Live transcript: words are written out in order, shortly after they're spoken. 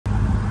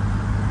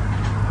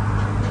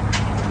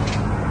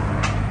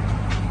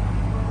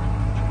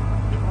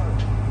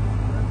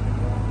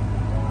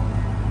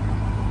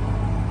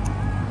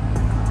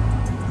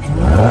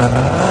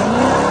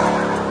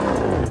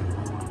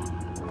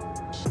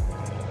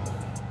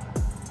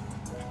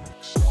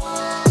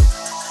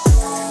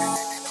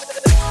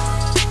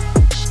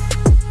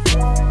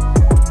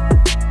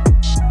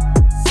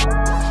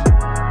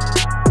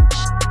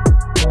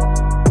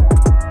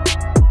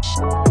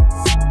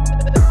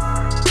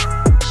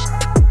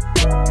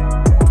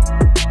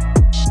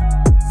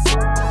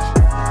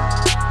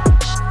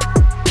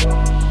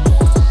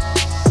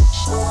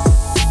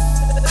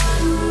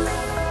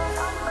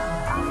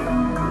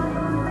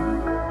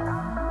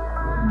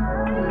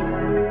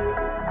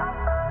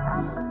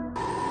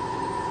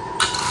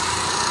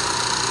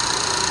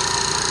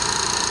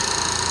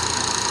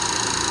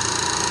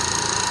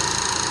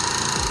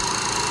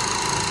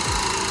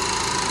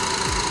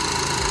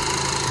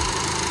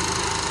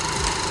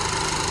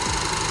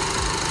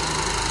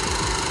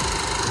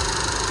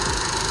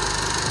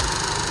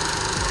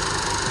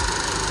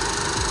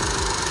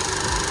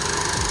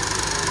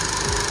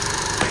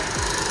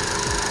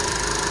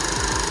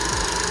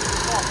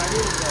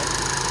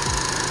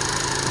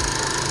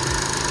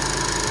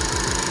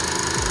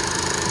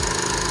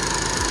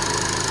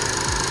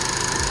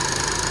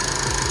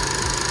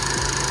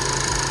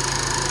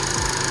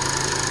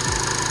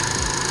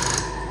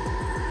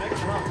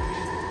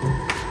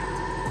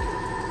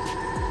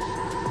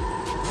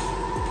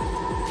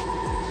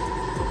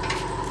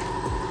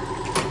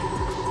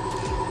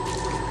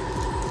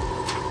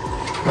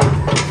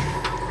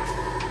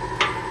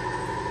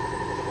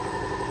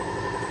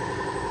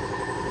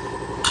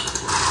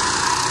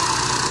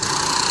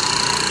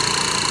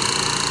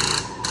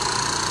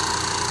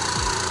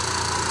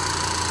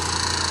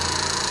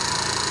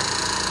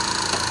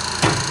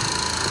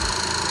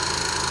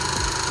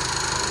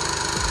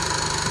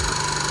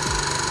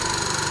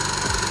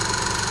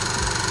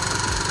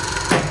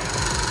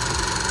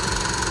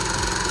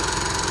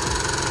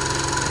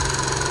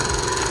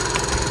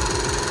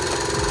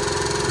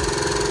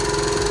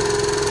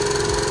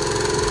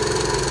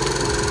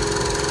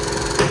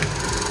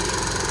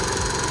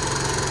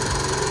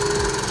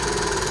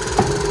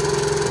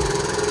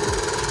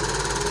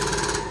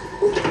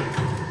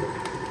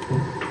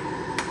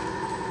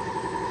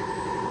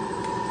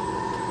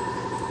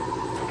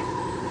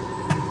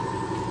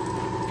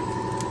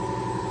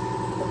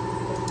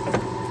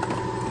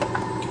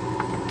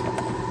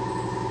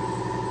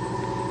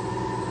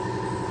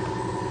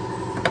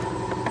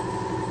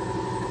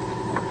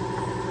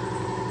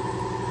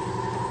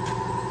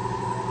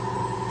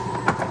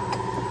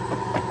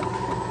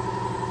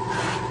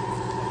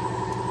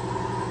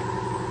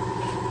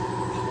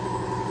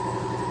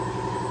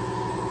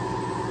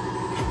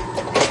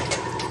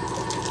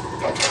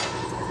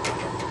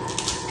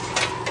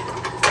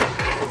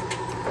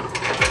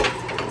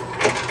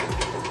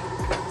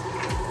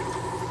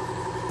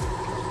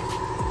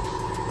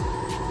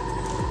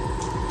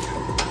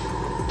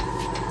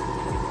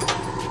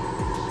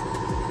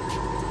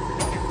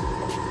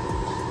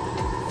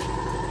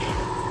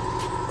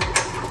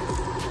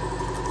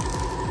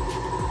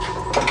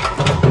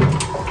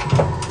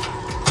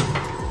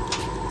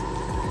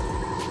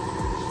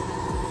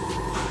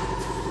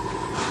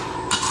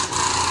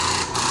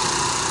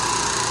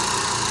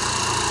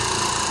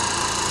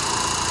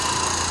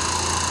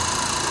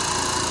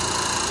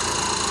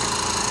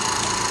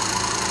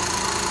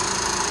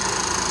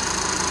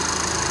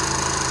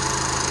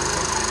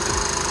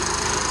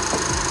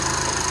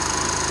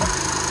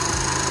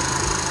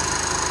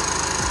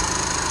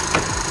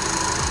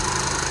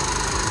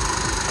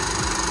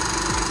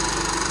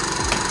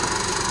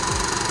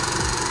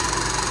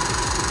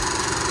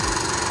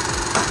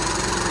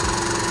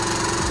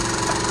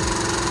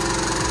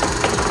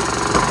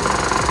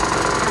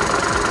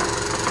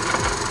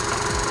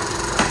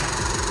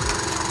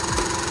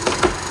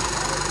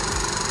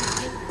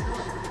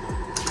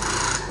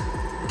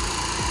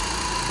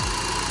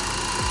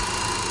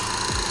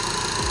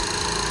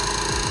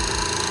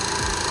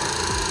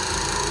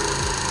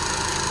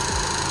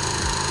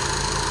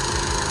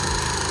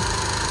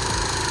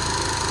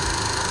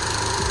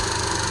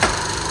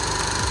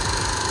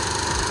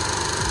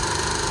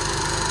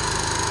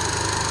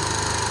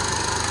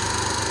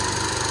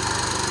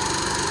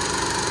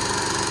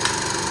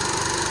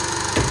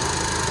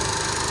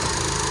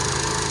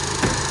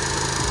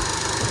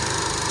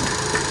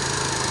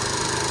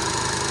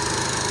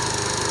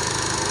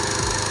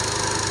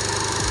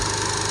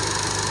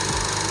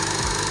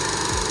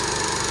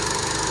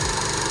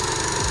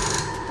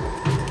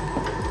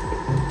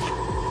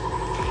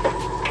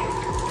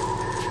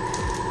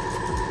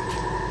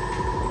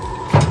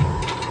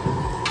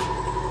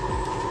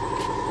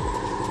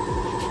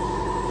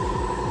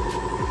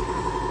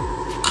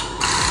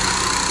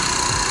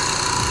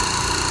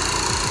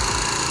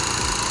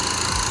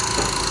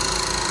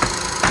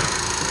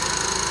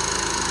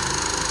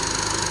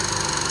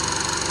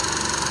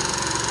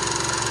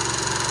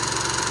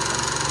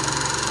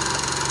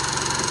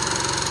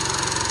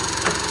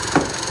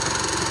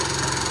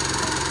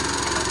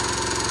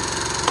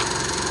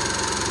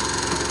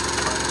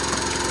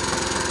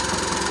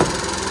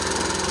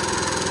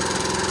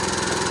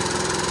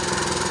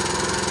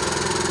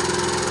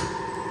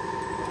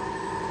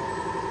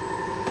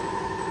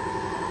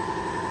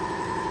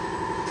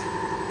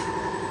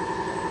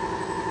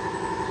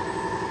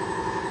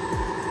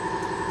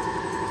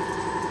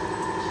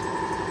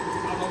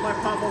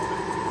Pop open.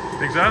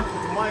 Think so?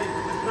 Might.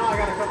 No, I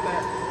gotta cut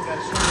that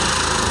string.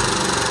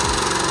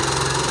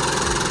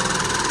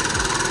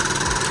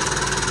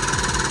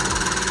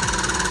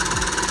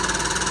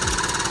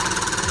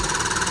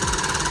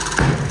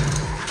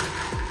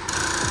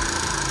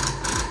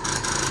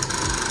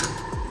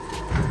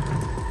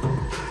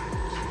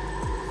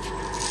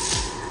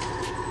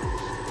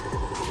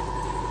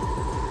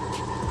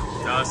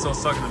 No, it's still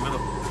stuck in the middle.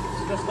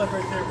 It's just left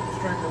right there.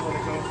 String will let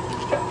it go.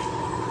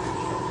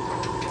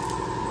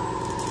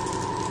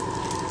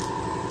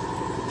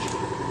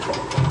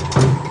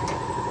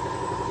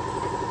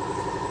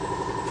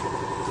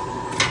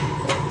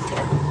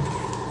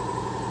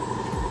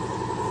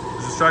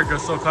 Striker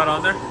still caught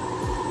on there?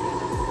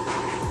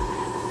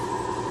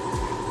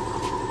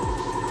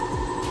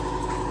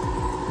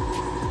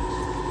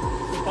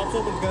 If it pops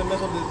open, it's gonna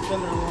mess up the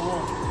fender a little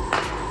more.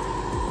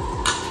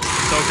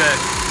 It's okay.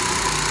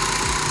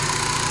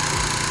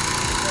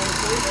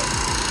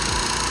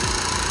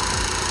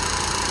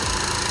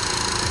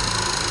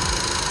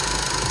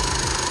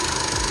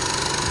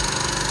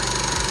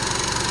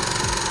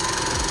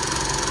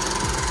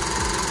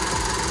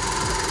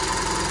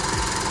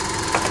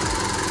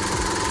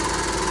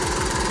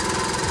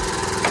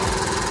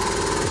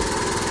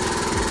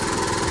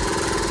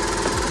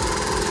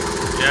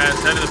 Yeah,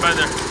 it's head of the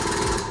fender.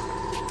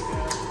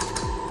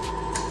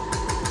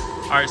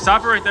 All right,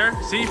 stop it right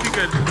there. See if you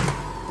could.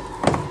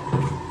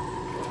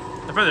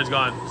 The fender's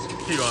gone. Just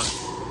keep going.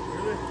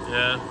 Really?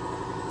 Yeah.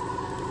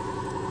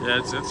 Yeah,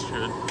 it's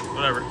good.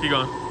 Whatever. Keep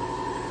going.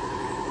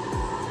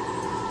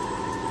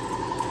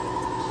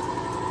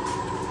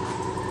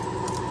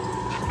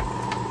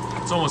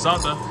 It's almost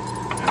out though.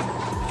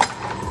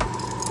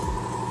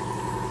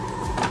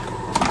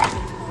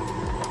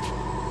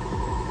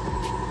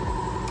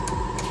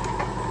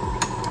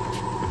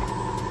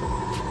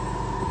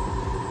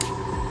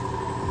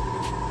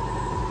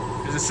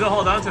 Is it still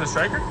hold on to the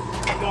striker?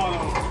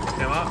 No.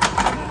 Came out?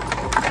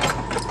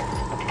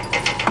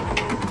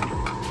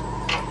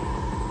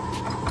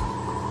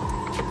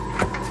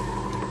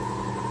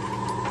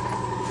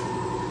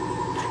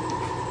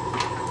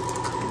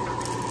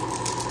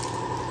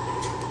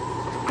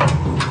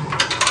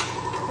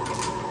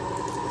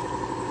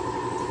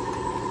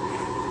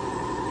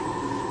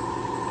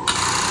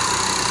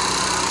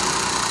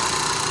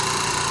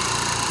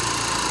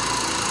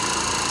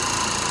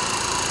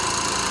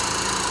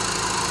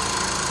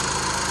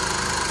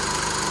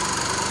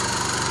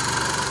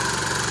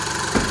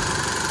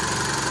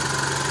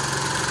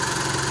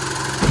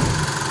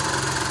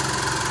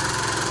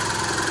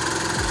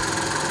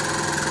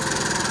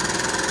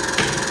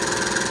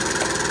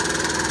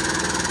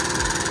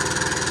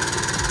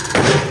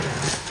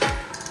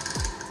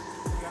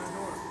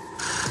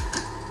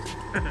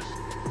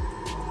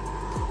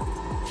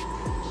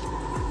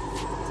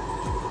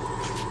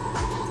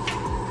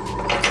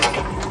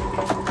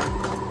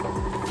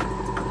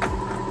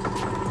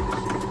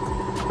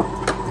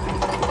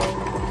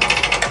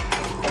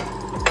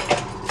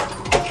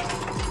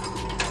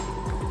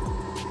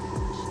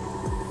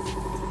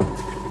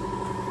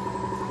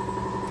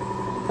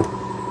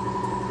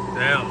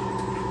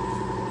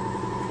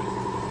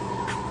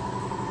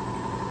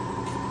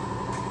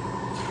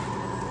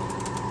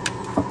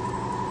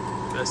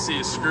 That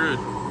seat is screwed.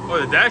 Oh,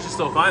 the dash is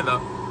still fine though.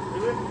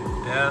 Really?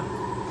 Yeah.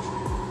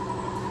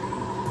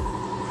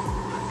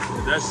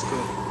 The dash is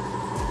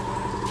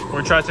cool.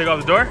 Wanna try to take off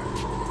the door?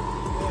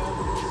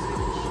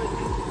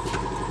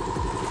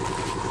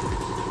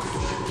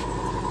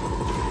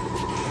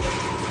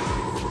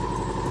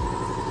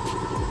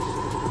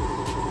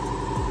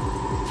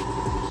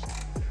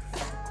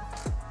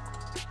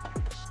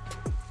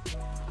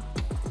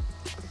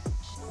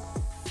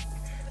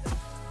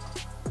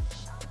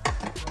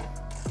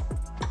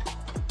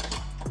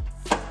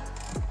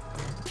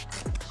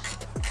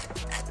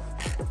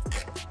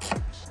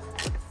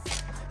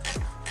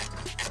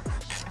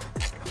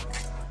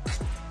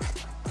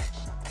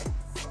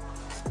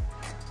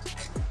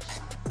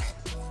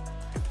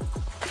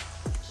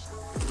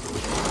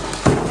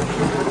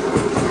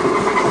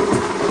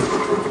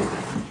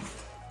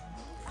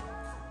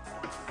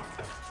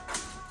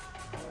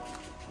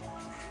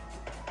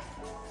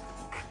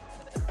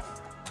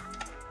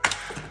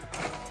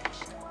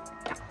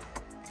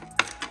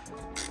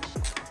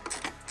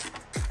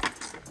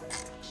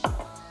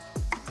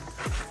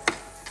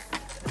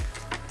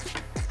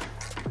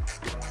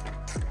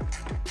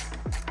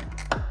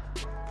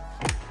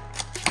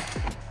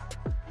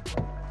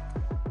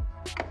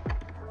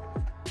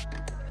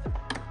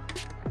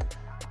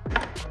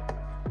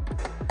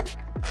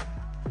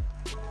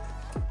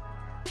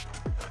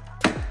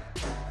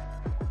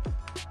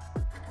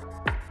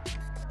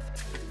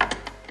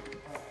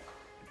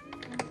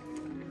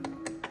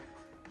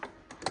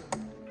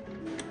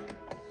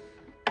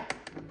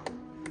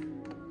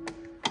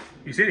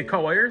 You see any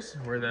cut wires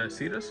where the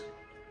seat is?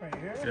 Right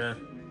here? Yeah.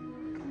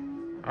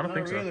 I don't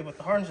think so. Not really, but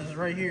the harness is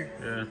right here.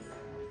 Yeah.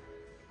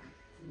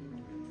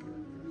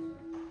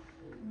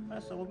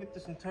 Alright, so we'll get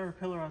this entire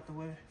pillar out the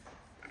way.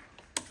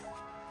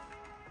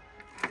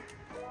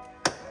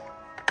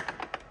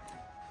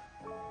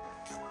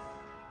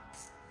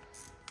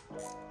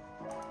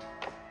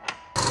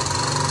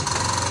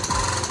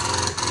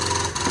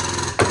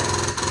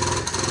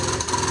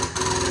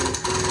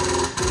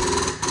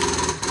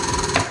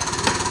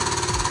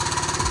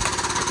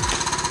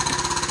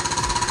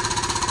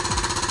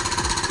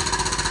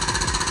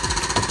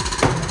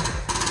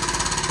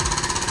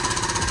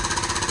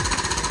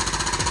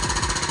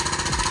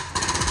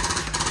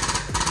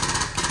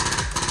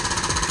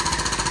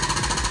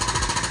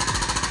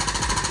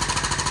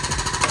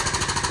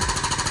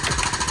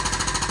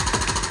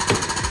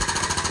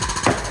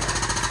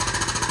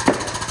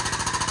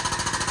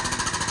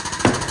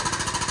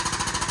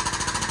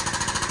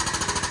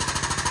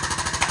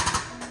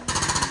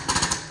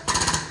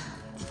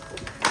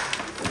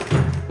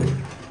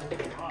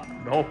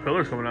 The whole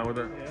pillar's coming out with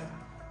it. Yeah.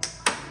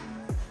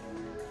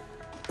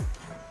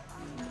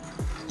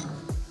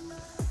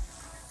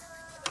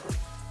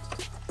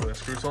 With that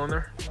screw still in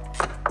there?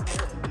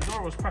 The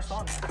door was pressed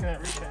on. I can't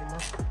reach it anymore.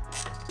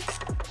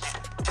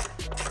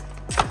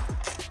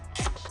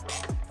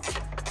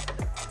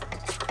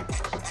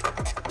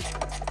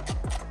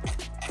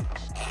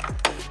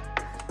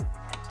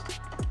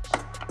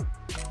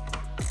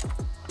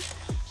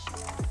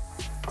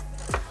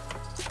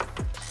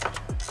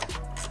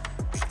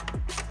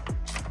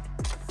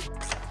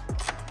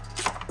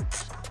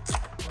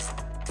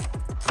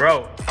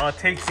 Bro, I'll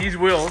take these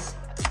wheels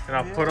and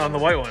I'll put on the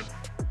white one.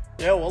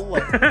 Yeah,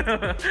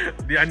 wallah.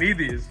 I need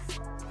these.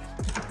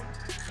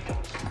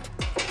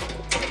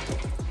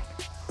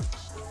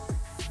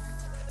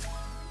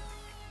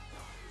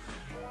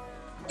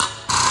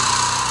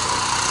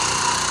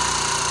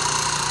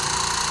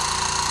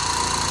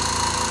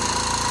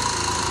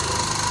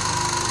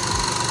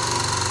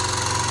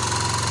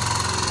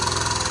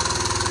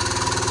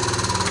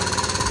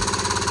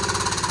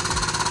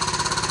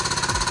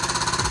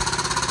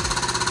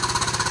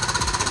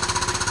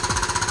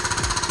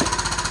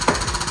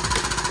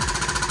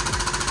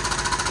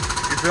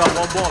 We got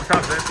one ball up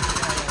top there.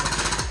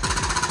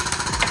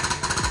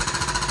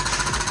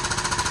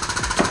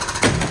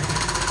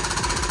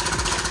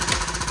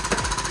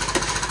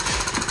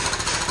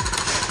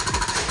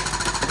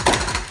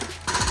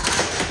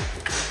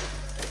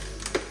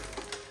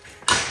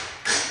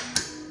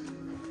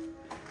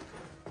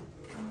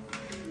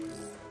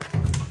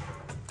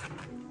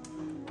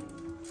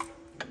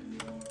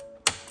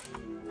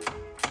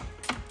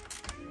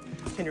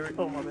 Can you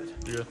oh my bad.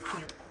 Yeah.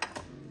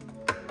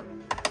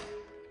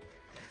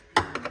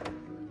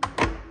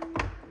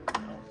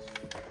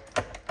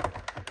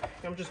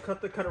 I'm just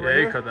cut it right Yeah, here.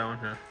 you cut that one,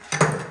 yeah.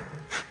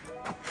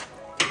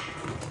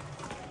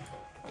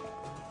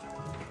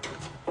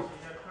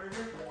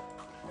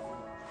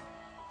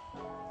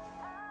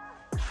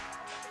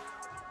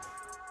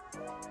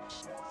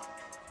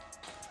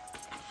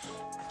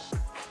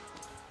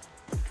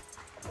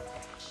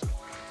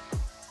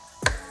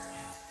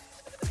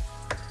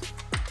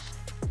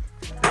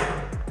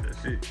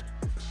 That's it.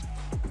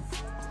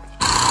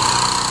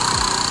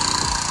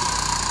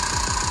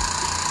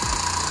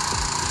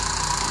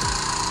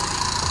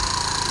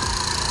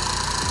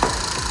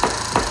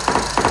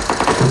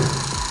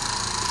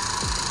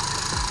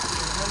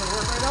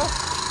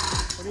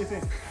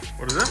 think?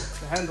 What is it?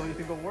 The handle, you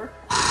think it'll work?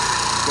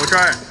 Go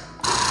try it.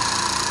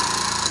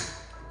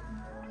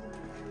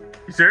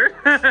 You serious?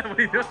 What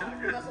are you doing?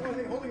 That's the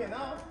only thing holding it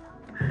now.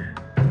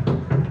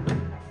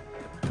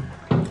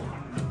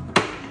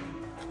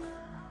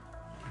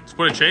 Just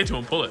put a chain to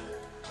him, pull it.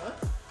 Huh?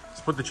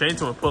 Just put the chain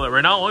to him, pull it.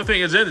 Right now, the only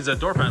thing is in is that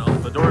door panel.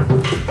 The door.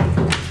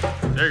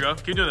 There you go.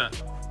 Keep doing that.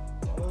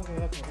 The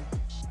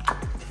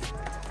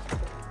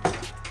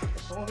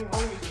only thing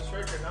holding is the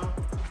striker now.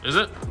 Is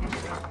it?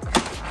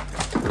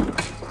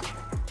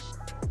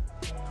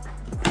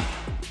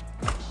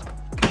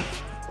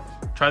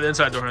 Try the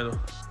inside door handle.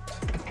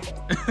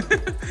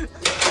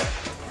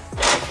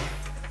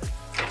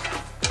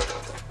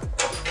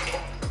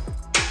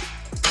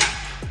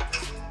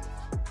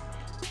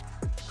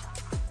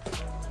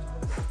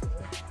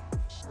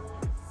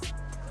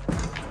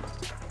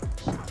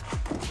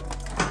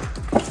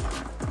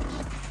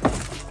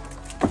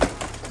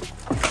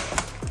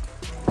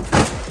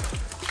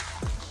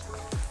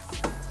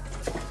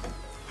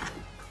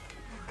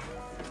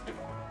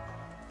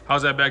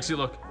 How's that back seat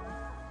look? It's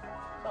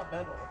not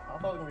bad though. I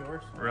thought it was gonna be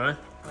worse. Really?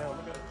 Yeah,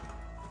 look at it.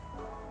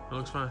 It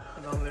looks fine.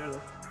 And down there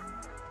though.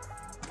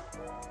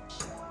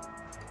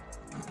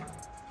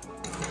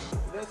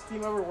 Did that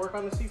steam ever work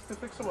on the seats to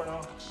fix them or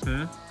no?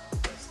 Hmm?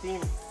 That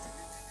steam.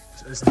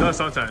 It does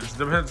sometimes. It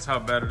depends how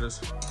bad it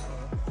is.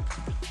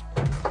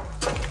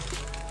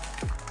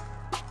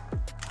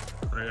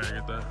 Oh, yeah, I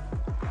get that.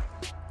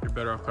 You're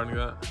better off cutting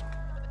that.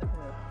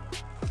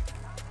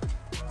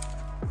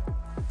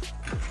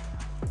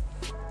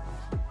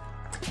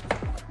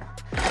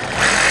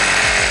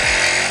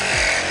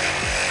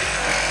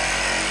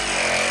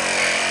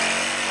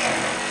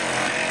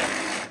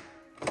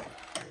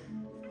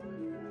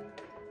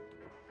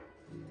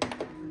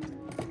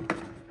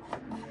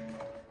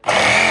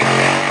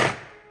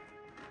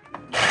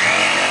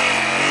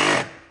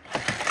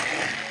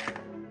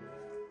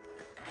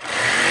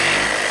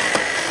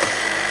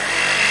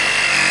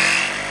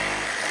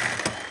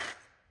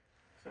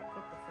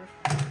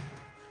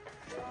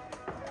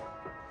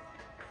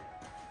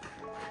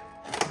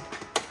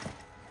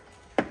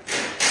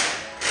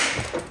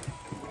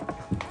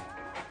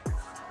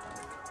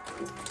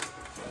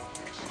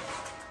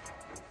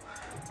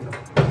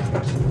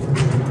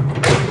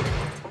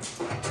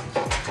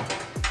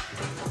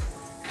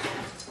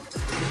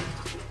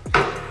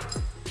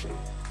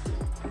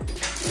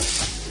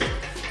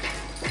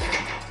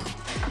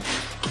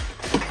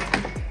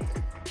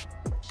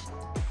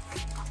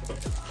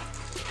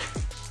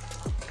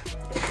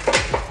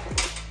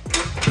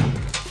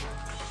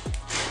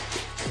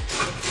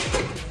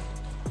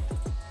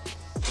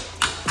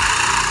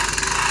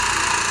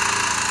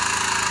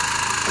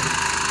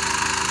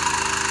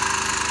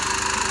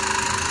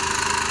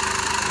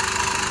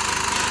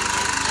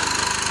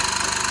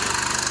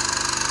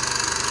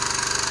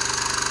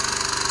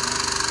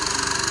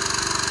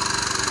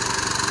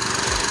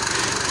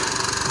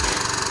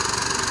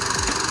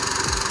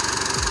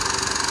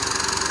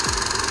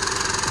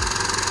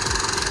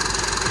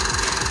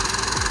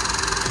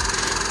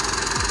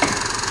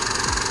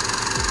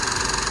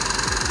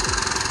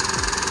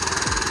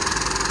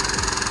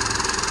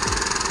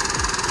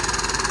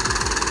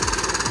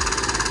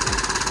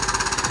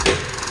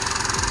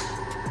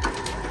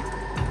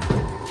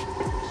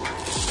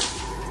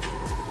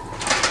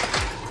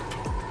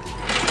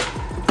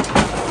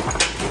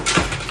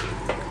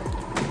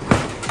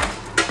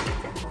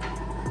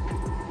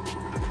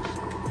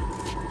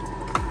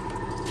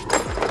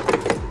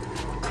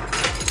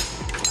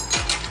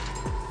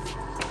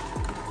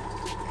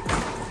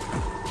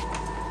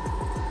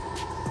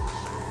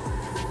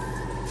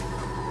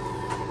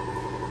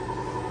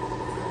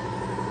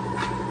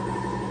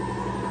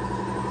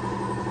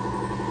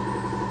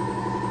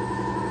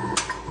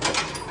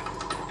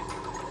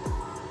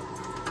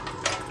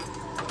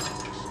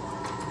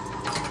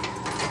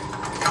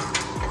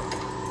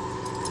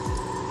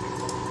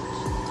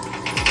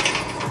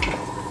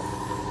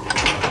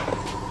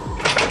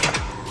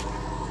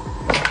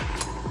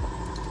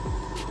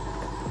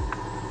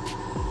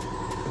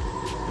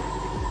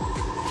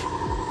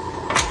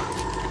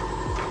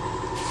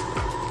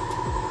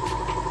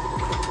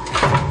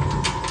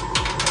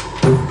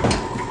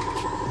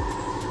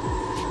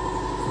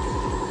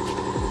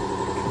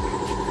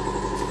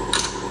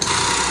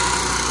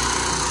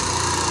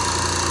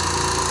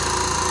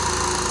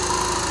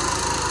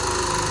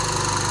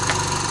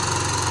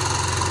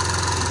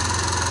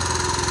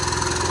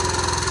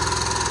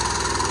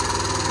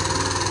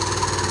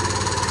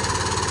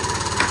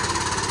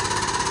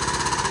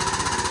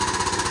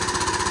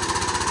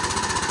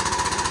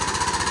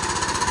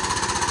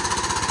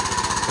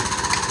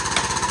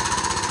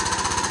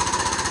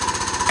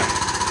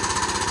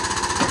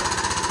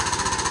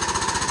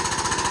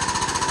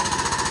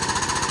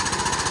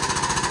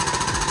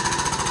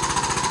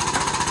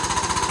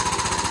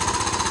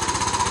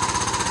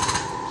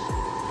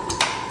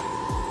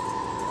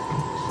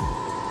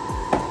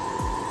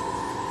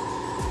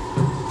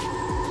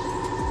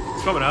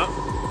 It's coming out.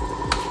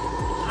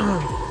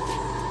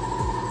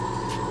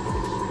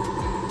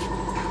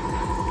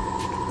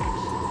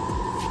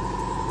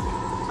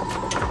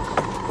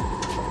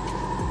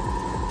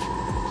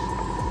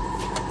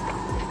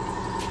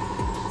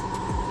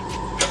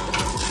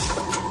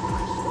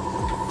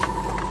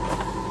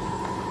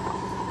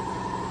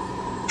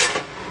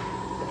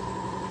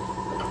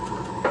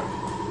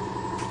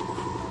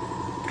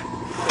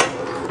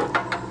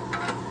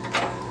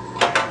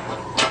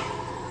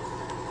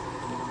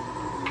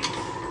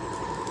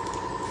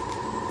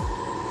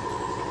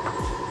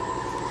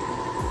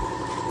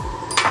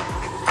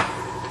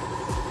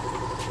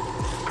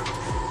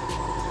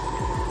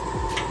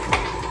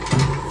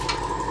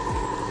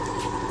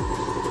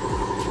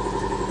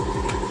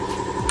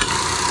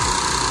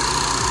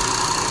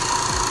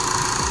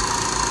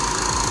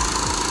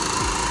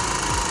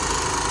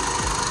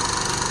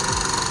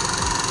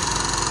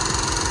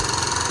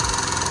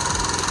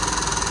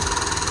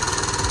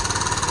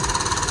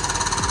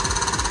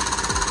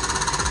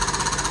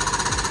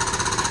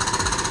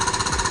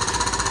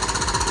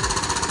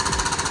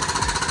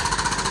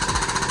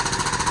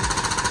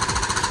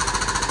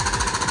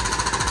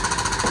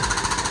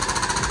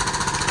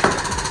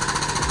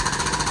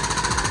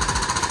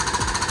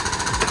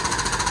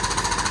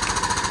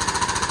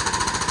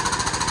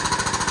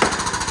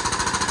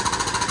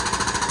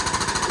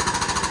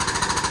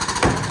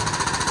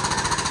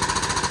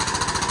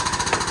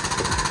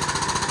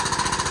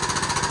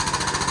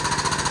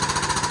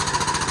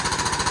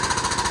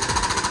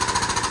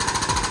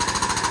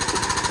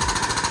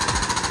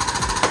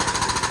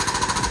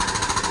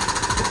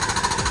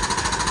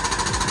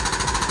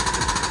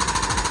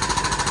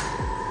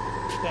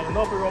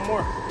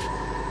 more.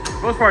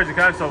 Most parts you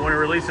can, so when it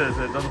releases,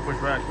 it doesn't push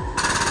back.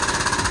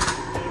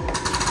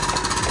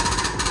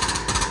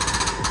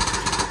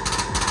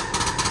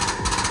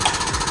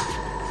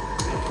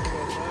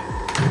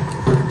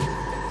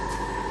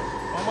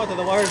 I'm out to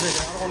the wires again.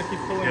 I don't want to keep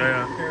pulling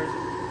pairs.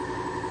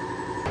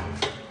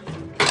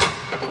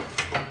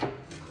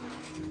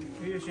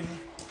 Here's your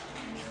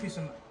piece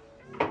of.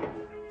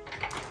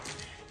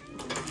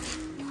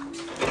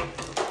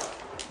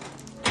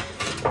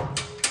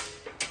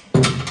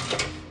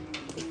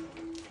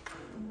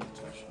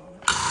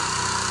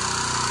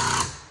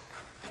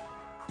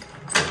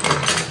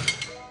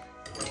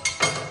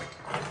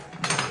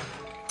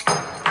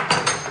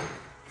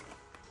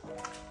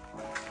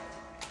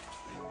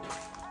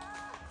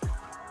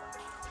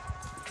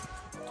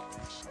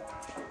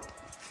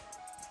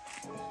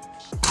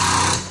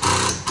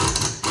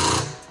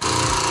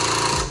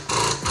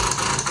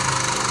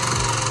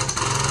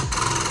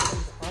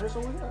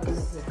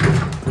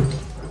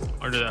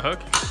 Under that hook?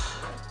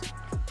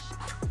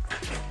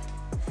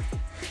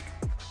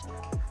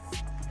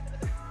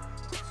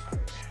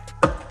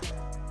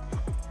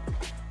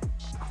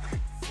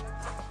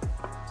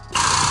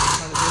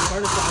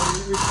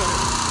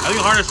 I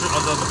think harness on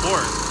the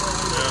board.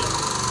 Yeah.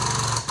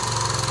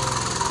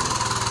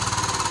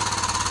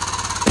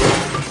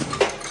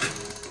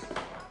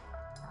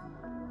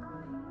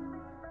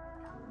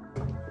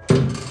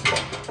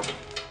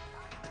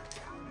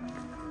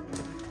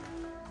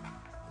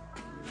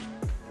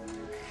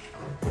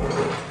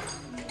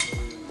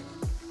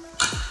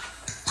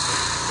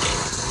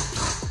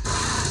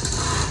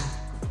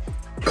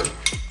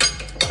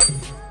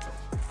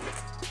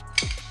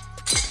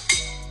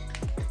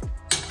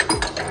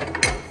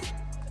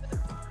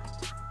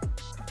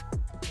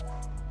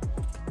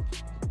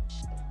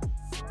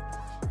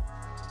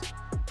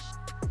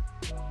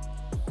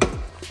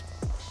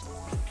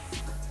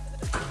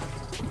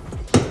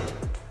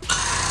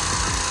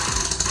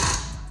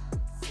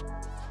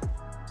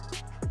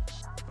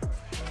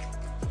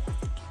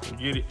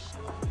 Get it.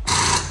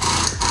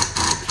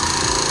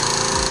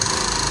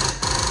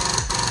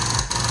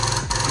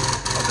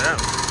 Oh, damn.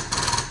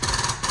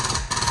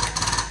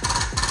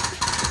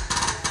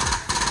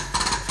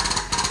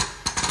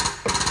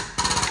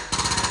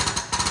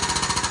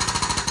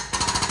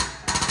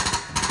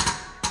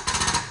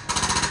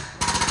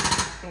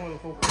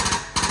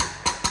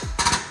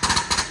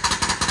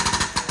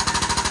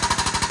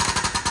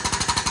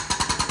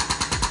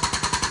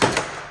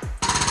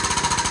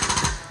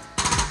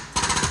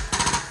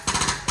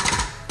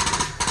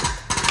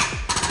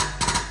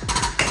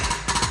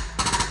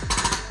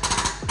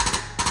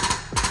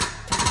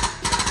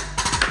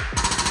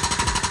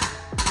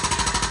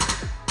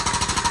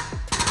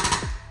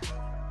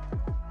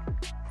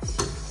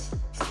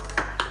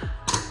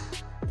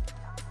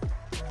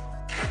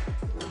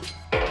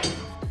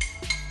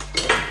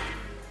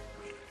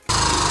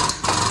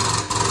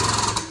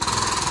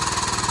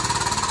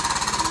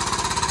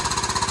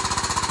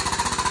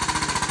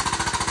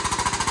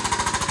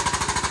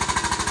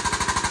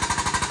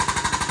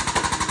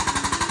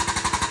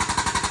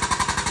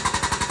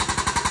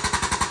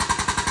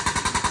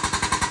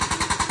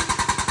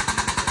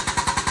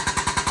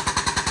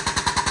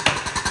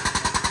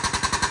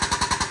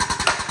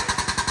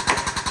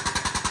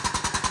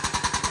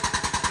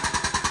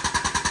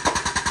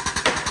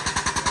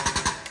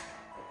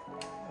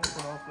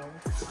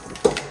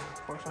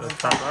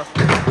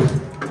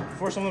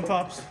 Before someone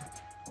pops.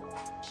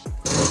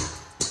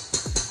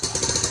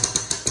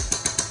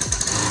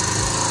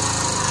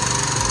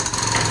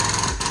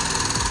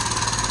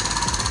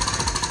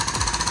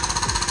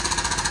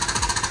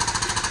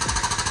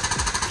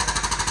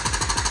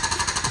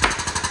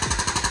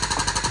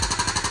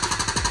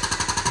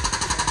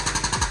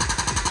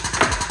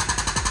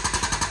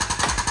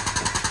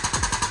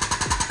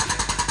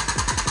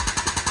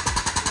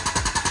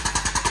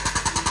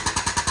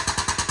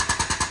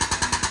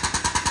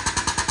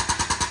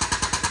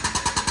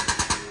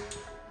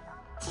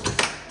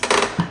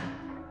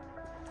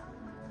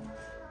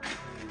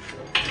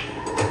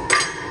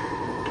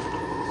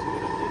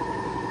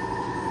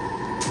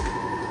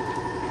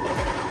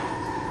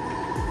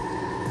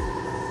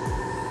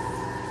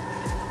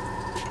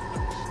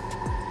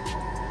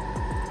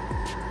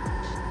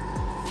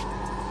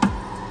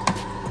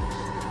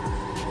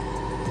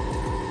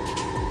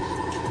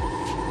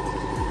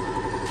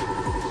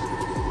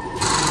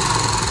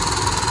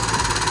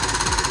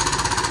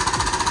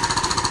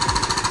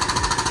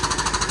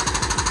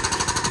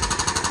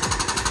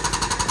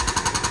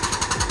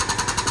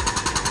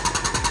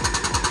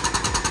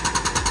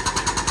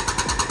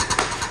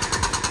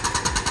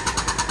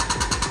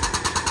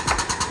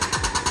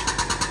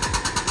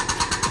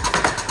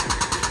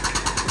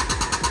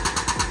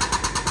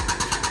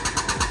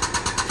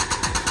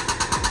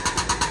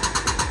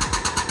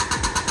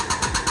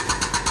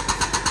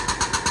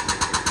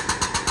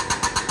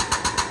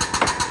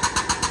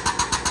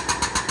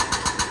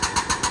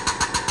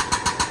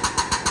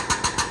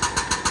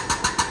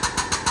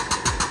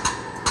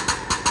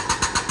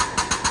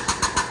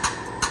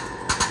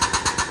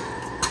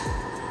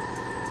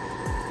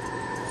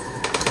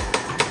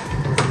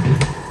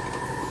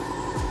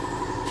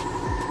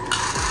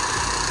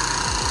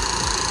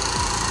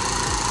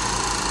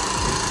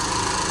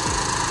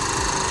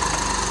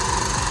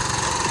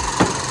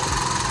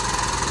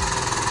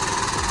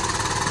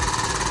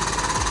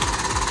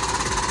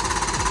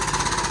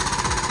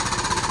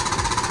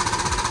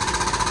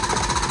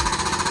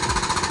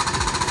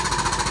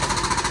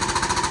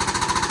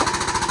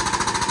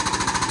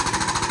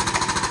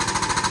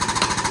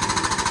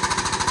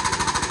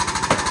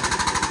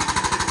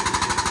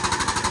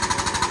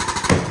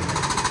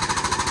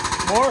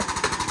 More?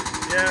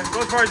 Yeah,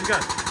 go as far as you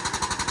can. I'm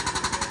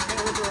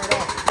gonna rip it right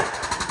off.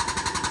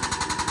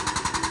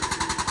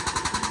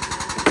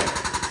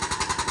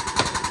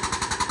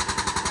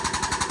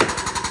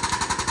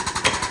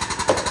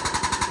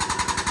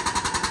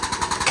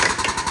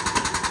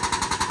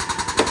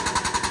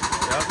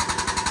 Yep.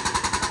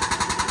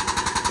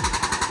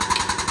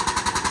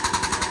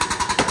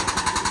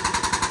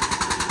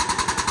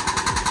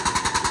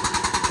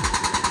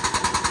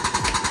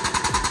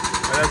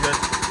 Oh, that's good.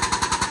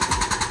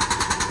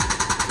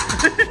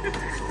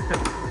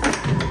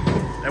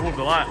 That moved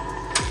a lot.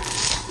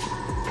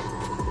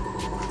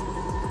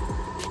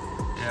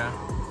 Yeah,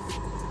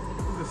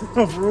 Is there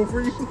enough room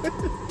for you?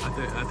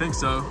 I think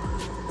so.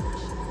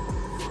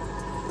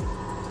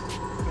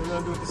 What are we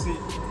gonna do with the seat?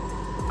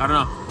 I don't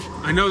know.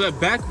 I know that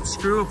back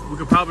screw we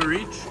could probably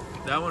reach.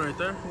 That one right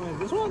there. Wait,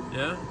 this one?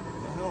 Yeah.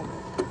 The hell?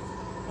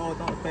 Oh,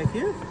 it's on the back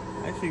here?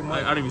 Actually, it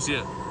might. I didn't even see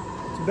it.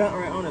 It's bent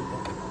right on it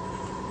though.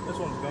 This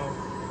one's gone.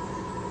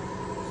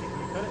 Can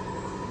you cut it?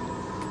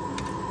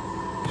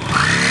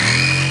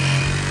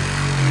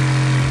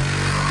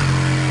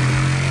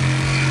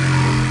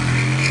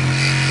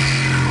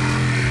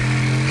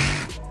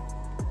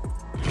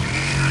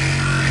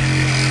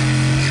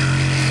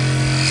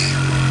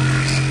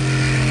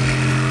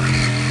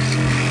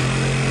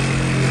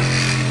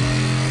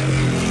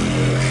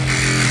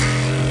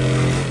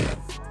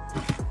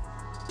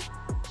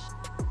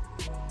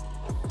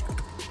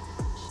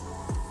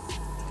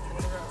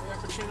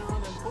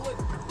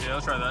 Yeah,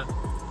 let's try that.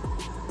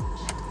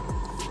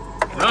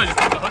 No, just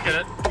put the hook in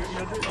it.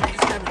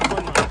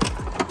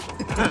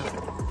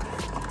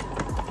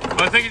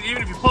 But I think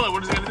even if you pull it,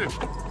 what is it gonna do?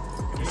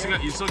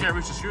 You still can't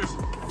reach the screws.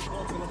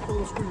 Oh, it's gonna pull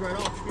the screws right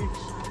off.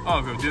 Oh,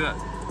 okay, do that.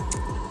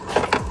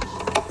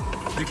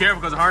 Be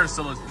careful because the harness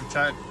still is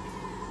tight.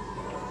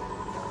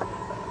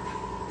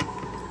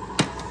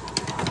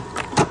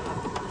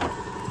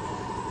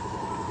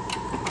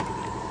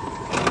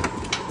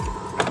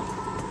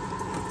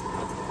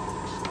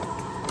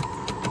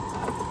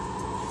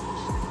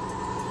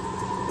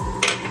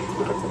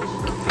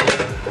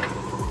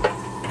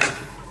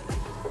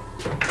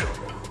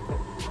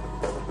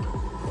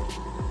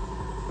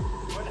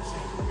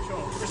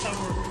 First time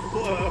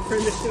we're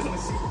putting this shit on the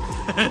seat.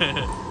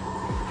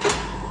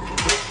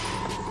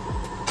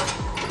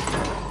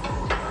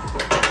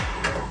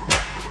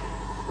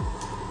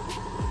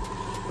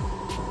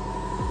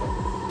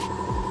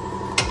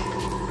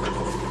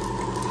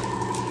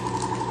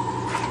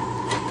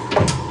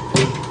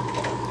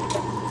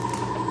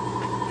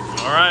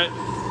 All right.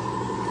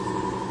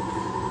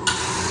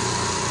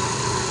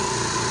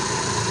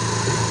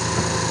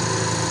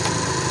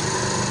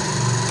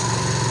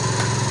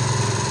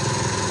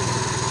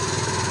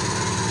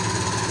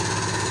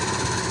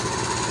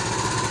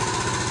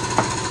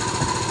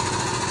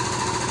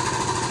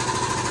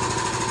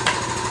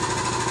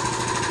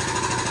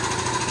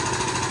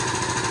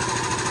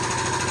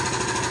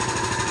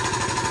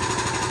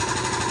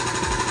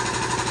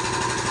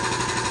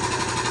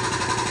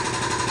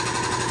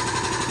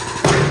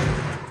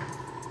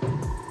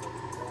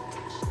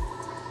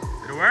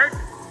 Work?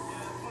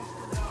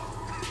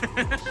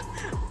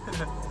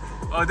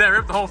 Oh, that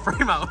ripped the whole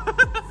frame out.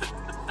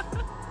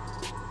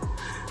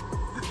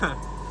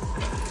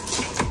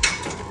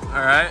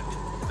 All right,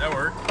 that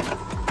worked.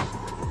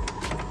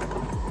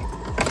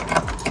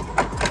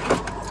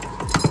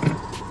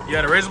 You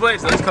got a razor blade,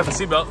 so let's cut the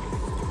seatbelt.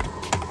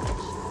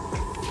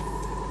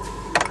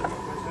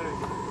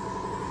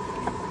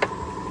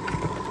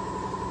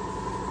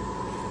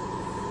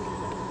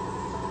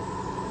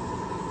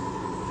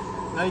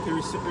 Now you can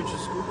reach the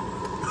screw.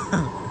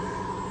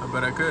 I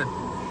bet I could.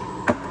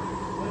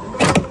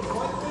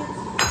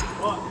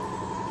 What?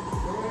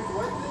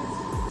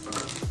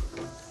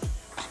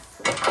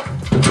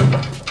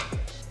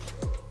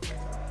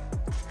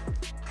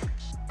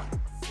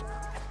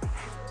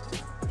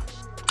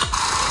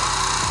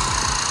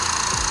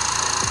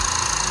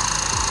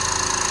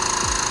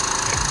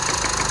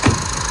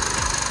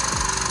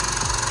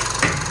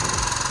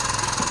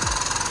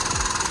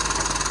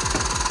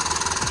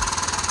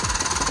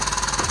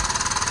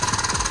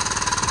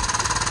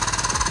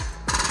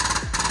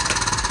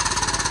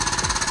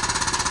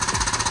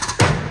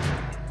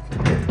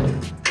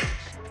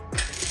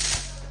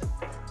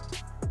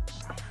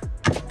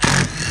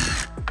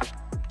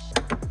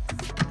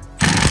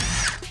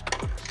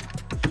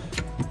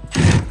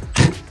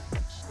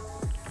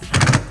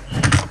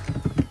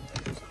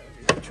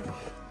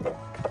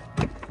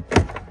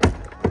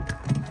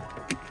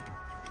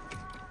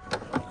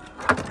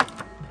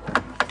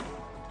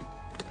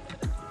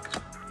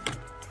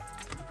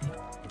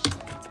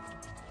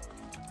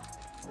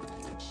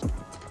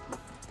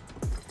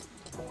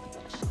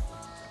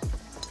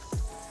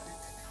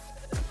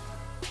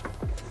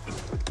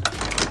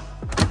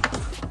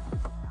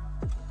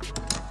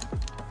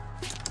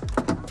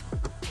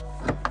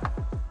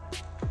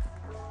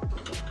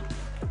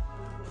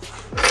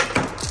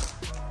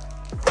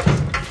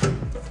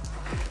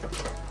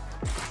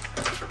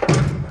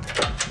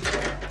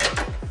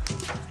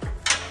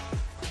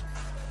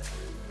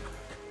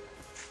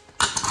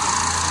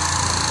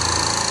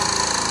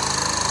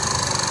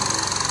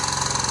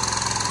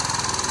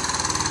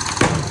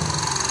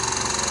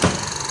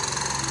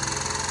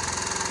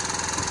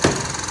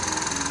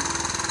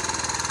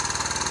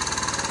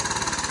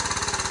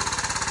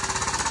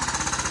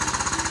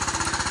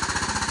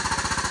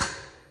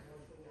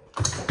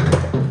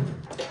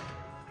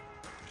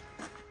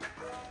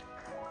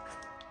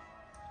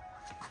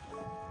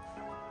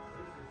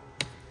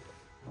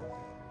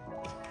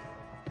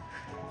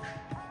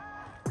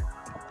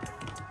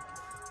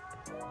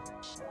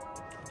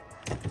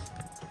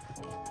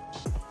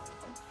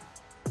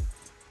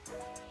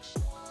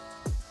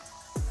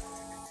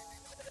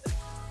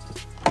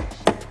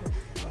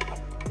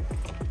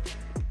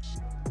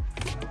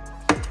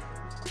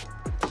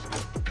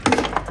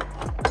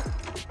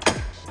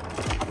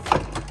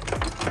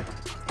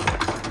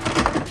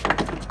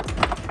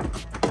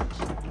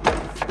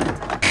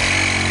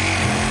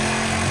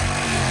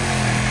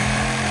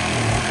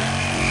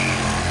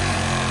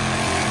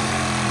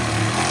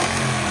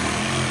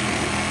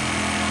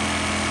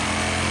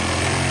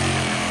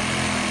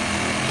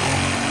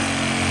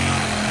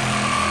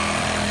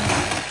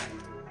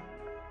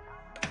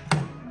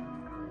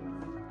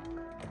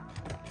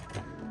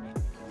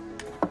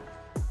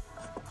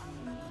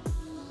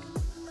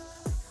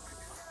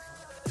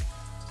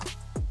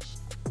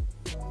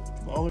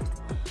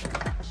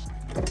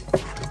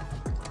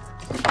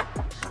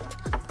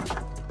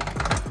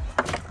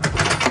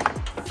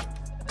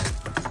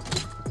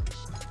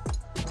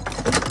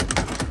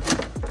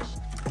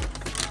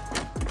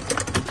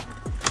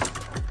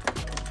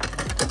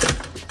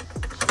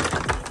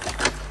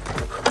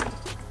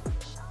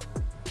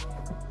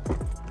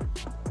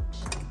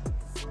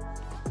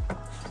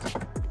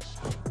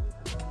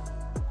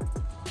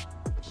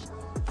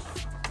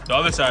 The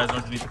other side is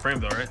underneath the frame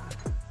though, right?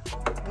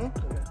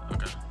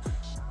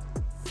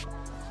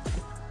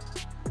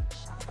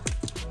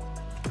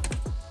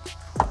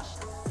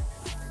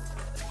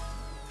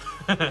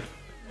 Okay.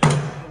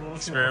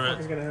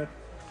 Experiment.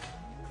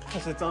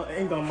 It's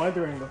aimed on my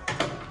Durango.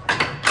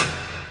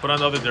 Put on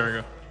the other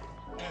Durango.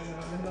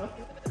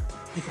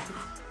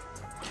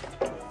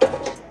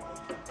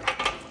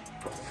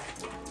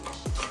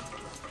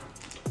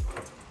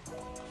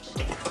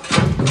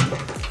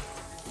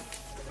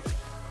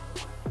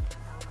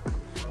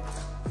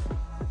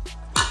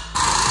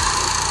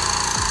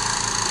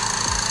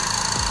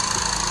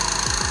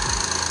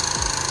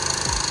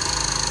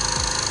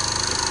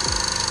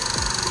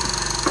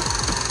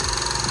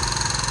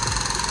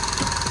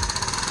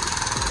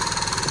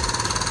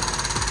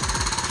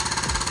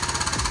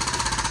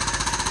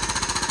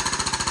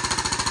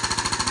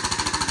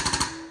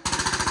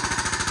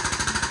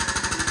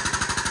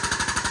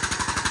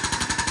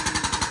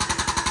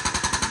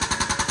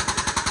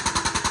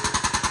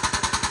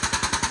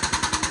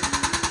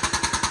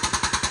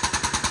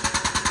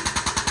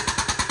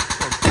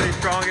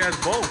 Strong as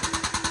both.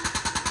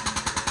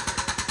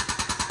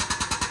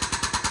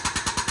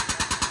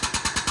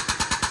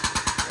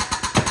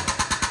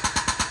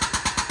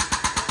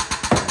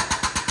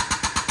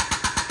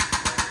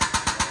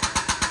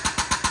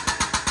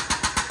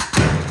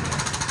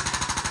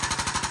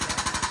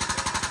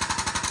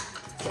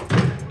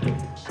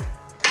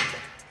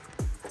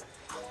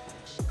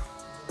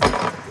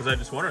 Was that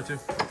just one or two?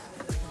 Just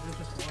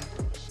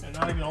one. And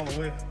not even all the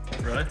way.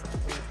 Really?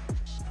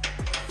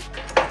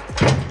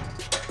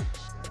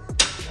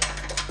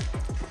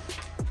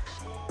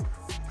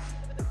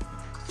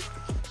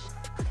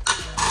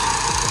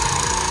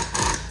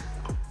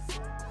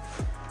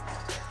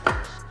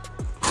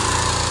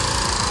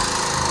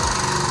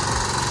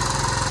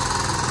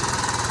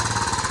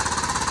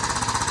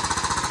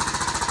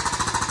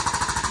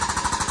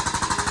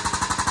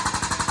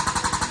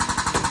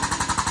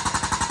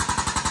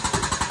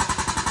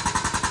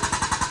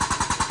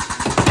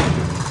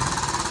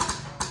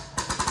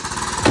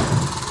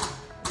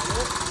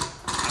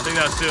 I think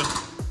that's two.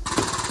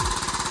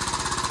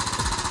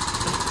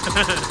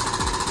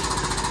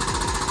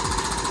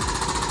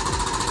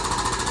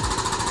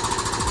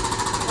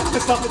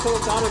 Stop until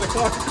it's out of the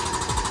car.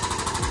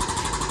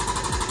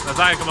 That's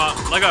not gonna come out.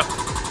 Let go. I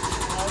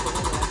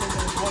think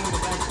there's one in the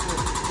back too.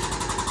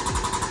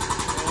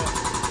 Yeah.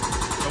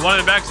 The one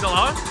in the back still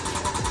on?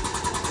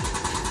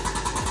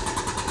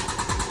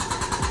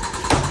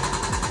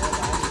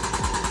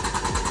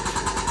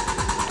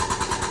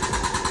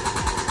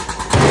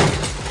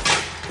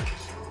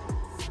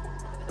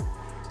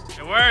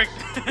 It worked.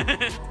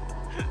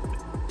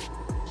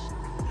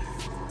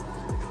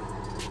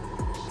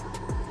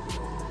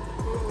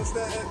 What's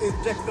that?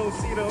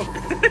 Ejectocito.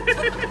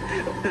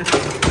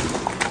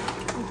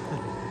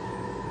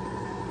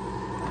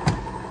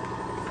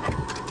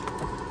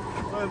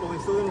 Alright, but we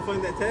still didn't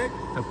find that tag?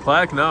 The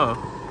plaque? No.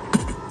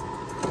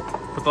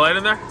 Put the light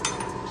in there?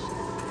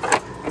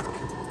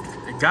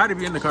 It gotta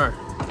be in the car.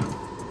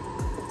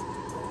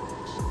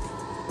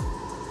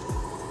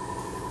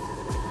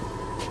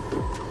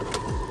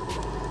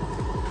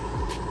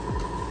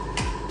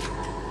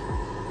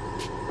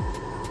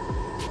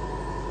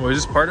 Well, is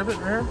this part of it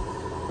right here?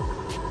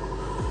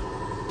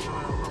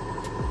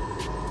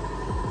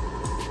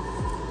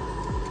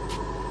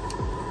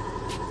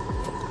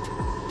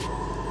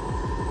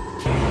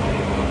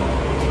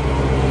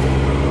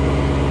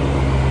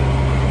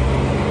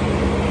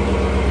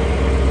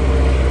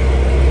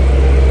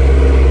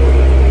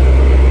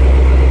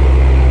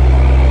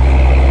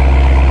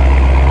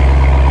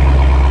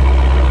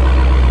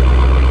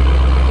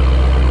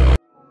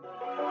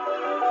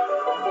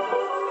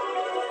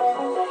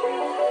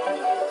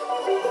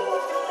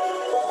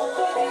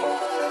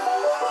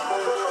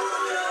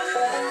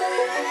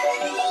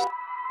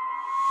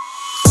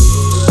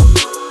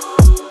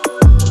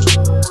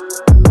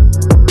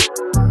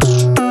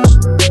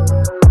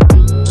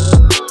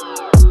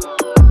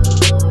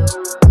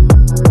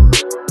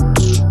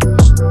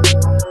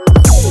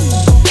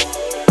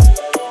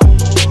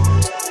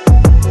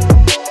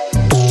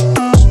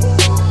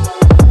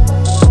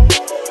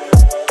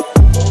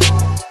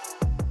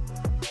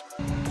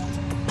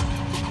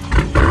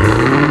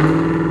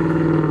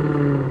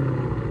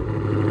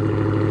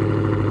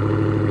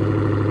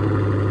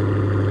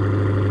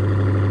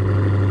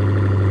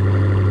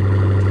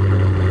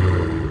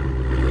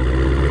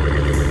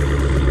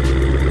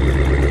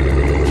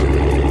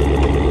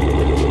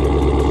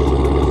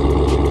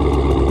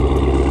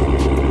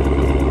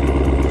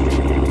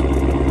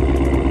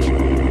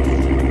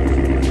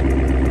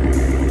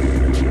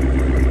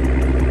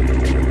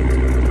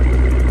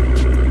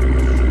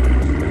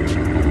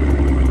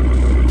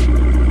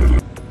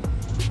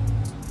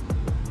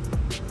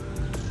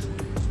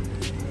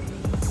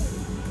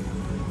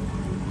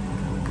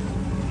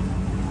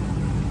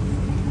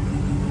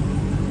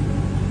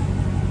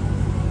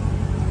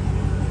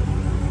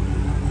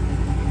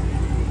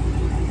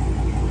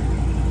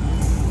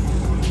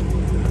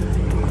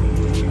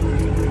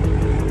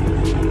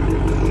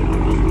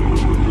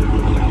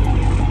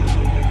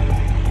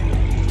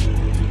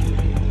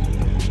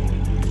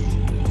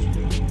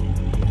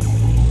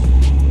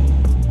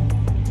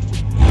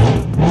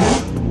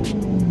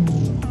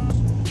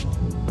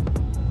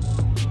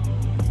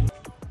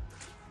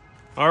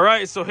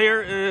 right, so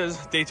here is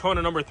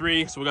Daytona number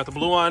 3. So we got the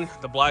blue one,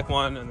 the black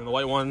one, and then the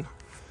white one,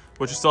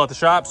 which is still at the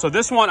shop. So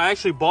this one, I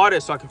actually bought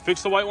it so I can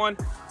fix the white one.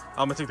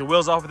 I'm gonna take the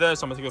wheels off of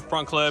this. I'm gonna take the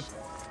front clip,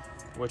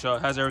 which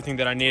has everything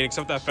that I need,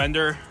 except that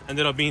fender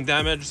ended up being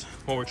damaged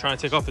when we're trying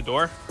to take off the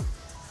door.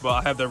 But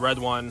I have the red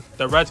one,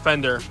 the red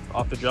fender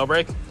off the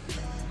jailbreak.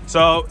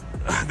 So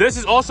this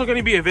is also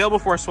gonna be available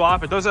for a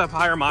swap. It does have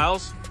higher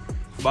miles,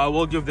 but I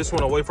will give this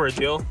one away for a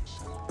deal.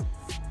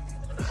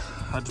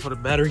 I just put a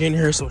battery in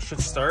here so it should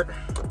start.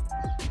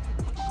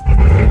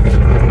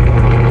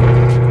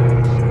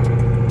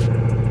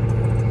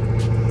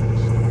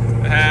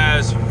 It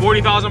has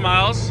 40,000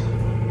 miles.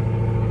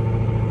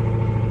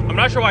 I'm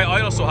not sure why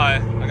idle's so high.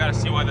 I gotta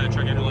see why that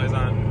trigger delay is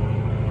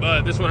on.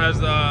 But this one has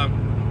the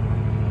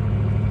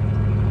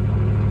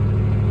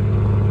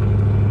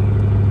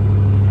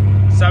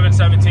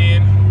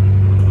 717.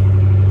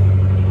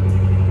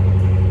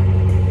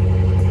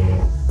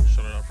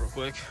 Shut it up real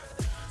quick.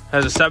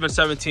 Has a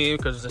 717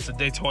 because it's a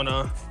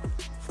Daytona.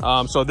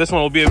 So this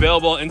one will be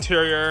available.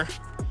 Interior,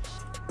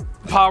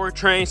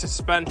 powertrain,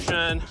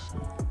 suspension.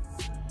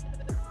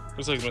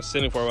 Looks like it's been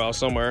sitting for a while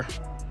somewhere.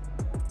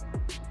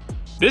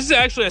 This is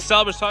actually a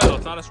salvage title.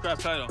 It's not a scrap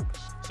title.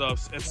 So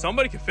if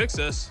somebody can fix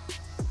this,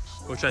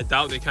 which I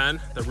doubt they can,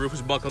 the roof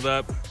is buckled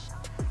up.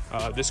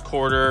 This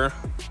quarter,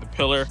 the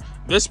pillar.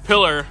 This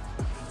pillar,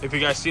 if you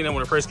guys seen it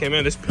when it first came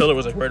in, this pillar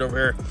was like right over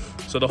here.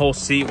 So the whole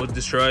seat was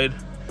destroyed.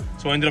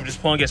 So I ended up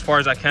just pulling it as far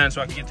as I can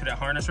so I can get to that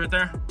harness right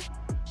there.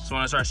 So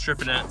when I start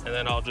stripping it, and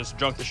then I'll just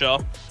junk the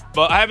shell.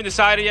 But I haven't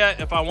decided yet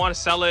if I want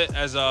to sell it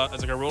as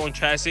like a rolling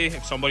chassis,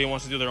 if somebody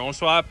wants to do their own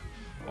swap,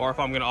 or if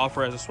I'm going to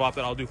offer as a swap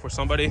that I'll do for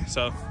somebody.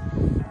 So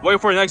wait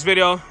for the next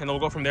video, and then we'll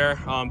go from there.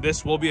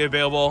 This will be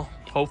available,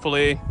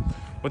 hopefully,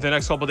 within the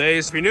next couple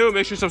days. If you're new,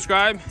 make sure you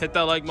subscribe, hit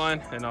that like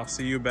button, and I'll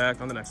see you back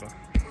on the next one.